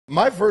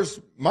my first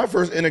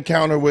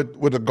encounter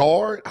with a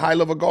guard, high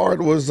level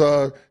guard, was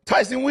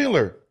Tyson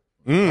Wheeler.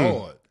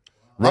 Lord.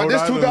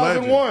 This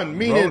 2001,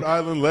 meaning Rhode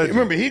Island legend.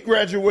 Remember, he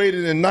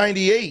graduated in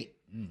 '98,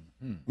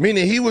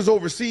 meaning he was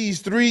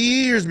overseas 3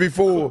 years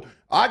before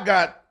I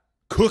got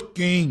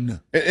Cooking.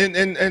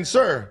 And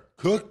sir,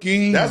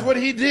 Cooking. that's what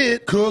he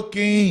did.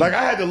 Cooking. Like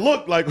I had to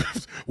look like,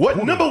 what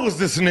number was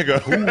this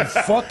nigga? Who the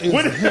fuck is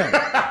him?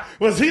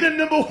 Was he the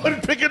number one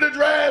pick in the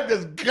draft?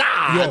 Because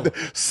God,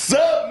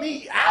 sub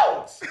me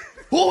out.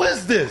 Who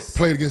is this?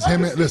 Played against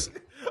him and listen.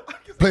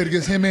 Played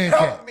against him and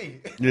Cat.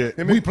 Yeah.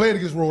 We played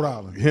against Rhode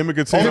Island. Him and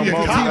Catino. In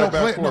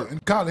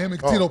college, him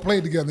and Catino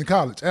played together in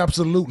college.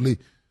 Absolutely.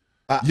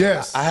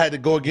 Yes. I had to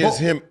go against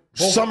him.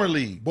 Summer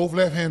League. Both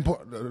left hand.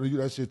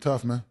 That shit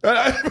tough, man.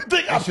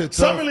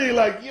 Summer League,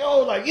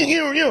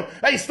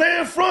 hey, stay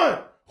in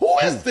front. Who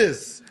is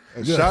this?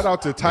 Shout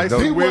out to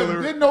Tyson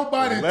Wheeler. Didn't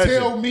nobody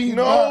tell me.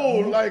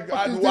 No, I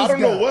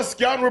don't know what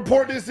scouting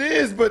report this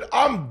is, but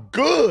I'm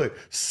good.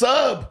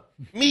 Sub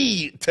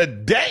me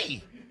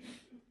today.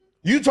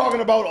 You talking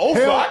about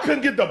Ofa? I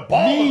couldn't get the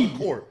ball on the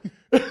court.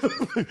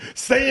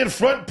 Stay in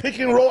front, pick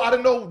and roll. I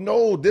didn't know.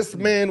 No, this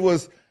man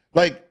was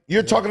like,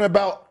 you're talking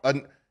about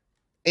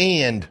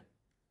and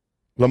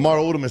Lamar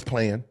Odom is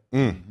playing.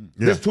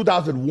 This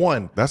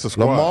 2001. That's a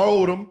squad. Lamar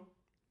Odom,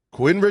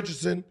 Quentin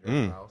Richardson.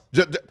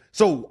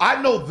 So I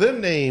know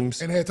them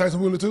names. And had Tyson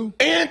Wheeler too?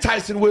 And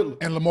Tyson Wheeler.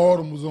 And Lamar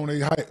Odom was on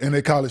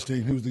their college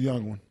team. He was the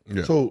young one.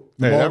 Yeah. So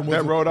that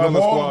Rhode Island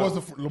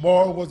squad.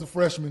 Lamar was the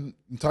freshman,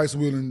 and Tyson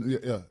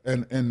Wheeler,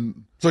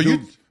 and so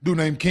dude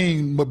named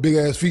King, but big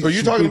ass feet. So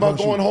you talking about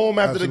going home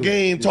after the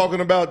game, talking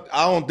about,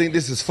 I don't think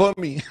this is for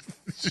me.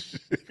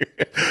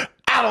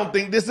 I don't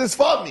think this is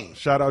for me.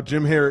 Shout out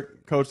Jim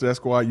Herrick, coach of that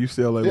squad,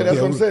 UCLA. Yeah, that's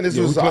what I'm saying. This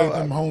was we played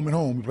them home and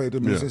home. We played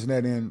them in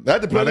Cincinnati and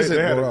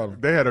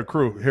they had a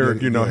crew.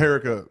 Herrick,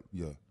 Herrick.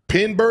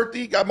 Penn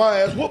Berthy got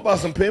my ass whooped by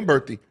some Penn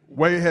Berthy.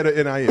 Way ahead of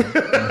NIL.